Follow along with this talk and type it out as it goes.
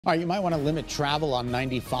All right, you might want to limit travel on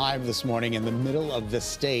 95 this morning in the middle of the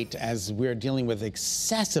state as we're dealing with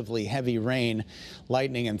excessively heavy rain,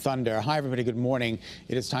 lightning, and thunder. Hi, everybody. Good morning.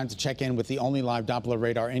 It is time to check in with the only live Doppler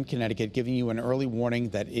radar in Connecticut, giving you an early warning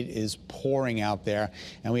that it is pouring out there,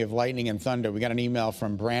 and we have lightning and thunder. We got an email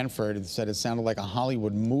from Branford that said it sounded like a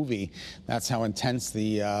Hollywood movie. That's how intense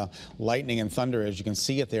the lightning and thunder is. You can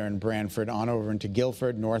see it there in Branford, on over into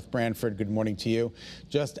Guilford, North Branford. Good morning to you.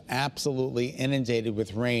 Just absolutely inundated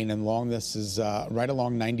with rain. And this is right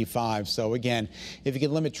along 95. So again, if you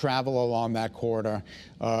can limit travel along that corridor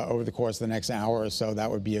over the course of the next hour or so, that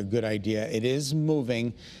would be a good idea. It is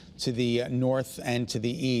moving to the north and to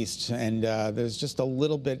the east, and there's just a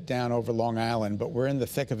little bit down over Long Island, but we're in the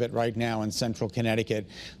thick of it right now in central Connecticut,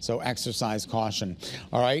 so exercise caution.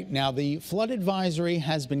 All right, now the flood advisory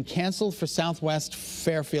has been canceled for southwest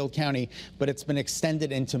Fairfield County, but it's been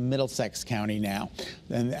extended into Middlesex County now.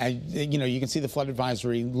 And you can see the flood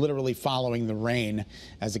advisory literally following the rain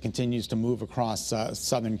as it continues to move across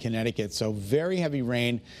southern Connecticut. So very heavy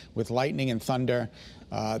rain with lightning and thunder.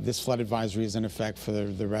 This flood advisory is in effect for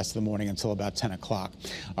the rest of the morning until about 10 o'clock.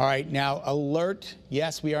 All right, now alert.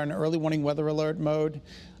 Yes, we are in early warning weather alert mode.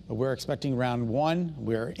 We're expecting round one.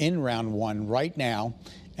 We're in round one right now,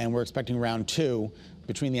 and we're expecting round two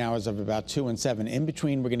between the hours of about 2 and 7. In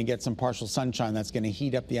between, we're going to get some partial sunshine that's going to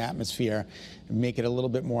heat up the atmosphere and make it a little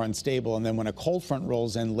bit more unstable. And then when a cold front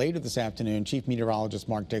rolls in later this afternoon, Chief Meteorologist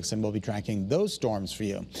Mark Dixon will be tracking those storms for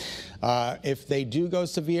you. If they do go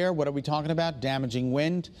severe, what are we talking about? Damaging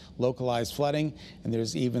wind, localized flooding, and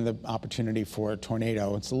there's even the opportunity for a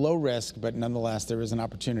tornado. It's low risk, but nonetheless, there is an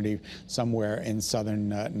opportunity somewhere in southern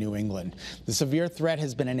New England. The severe threat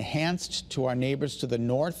has been enhanced to our neighbors to the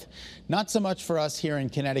north. Not so much for us here in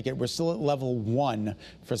Connecticut. We're still at level 1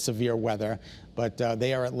 for severe weather, but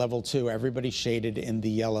they are at level 2. Everybody's shaded in the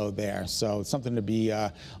yellow there, so it's something to be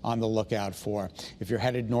on the lookout for. If you're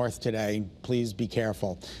headed north today, please be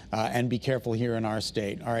careful, and be careful here in our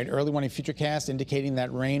state. All right, early warning futurecast indicating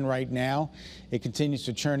that rain right now. It continues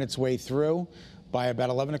to churn its way through. By about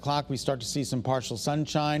 11 o'clock, we start to see some partial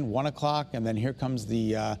sunshine, 1 o'clock, and then here comes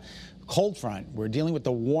the cold front. We're dealing with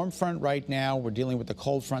the warm front right now. We're dealing with the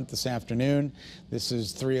cold front this afternoon. This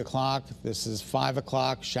is 3 o'clock. This is 5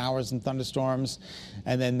 o'clock, showers and thunderstorms.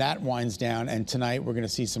 And then that winds down. And tonight we're going to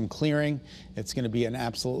see some clearing. It's going to be an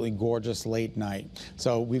absolutely gorgeous late night.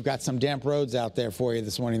 So we've got some damp roads out there for you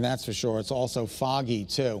this morning, that's for sure. It's also foggy,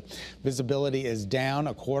 too. Visibility is down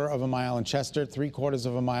 1/4 of a mile in Chester, 3/4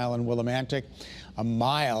 of a mile in Willimantic, a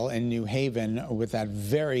mile in New Haven with that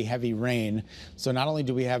very heavy rain. So not only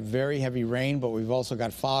do we have very heavy rain, but we've also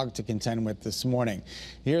got fog to contend with this morning.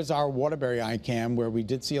 Here's our Waterbury iCam, where we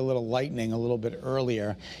did see a little lightning a little bit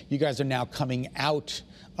earlier. You guys are now coming out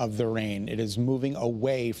of the rain. It is moving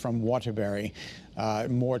away from Waterbury,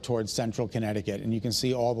 more towards central Connecticut. And you can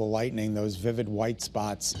see all the lightning, those vivid white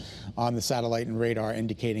spots on the satellite and radar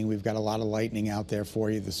indicating we've got a lot of lightning out there for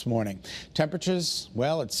you this morning. Temperatures,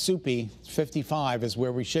 well, it's soupy. 55 is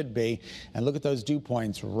where we should be. And look at those dew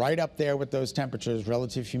points right up there with those temperatures.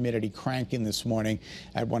 Relative humidity cranking this morning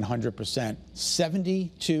at 100%.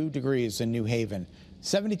 72 degrees in New Haven.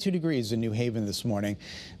 72 degrees in New Haven this morning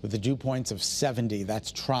with the dew points of 70.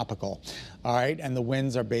 That's tropical. All right, and the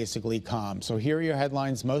winds are basically calm. So here are your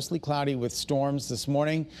headlines. Mostly cloudy with storms this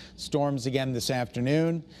morning, storms again this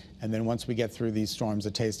afternoon, and then once we get through these storms,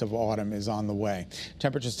 a taste of autumn is on the way.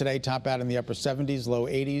 Temperatures today top out in the upper 70s, low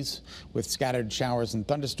 80s with scattered showers and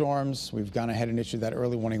thunderstorms. We've gone ahead and issued that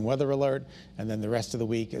early warning weather alert, and then the rest of the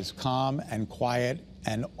week is calm and quiet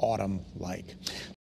and autumn-like.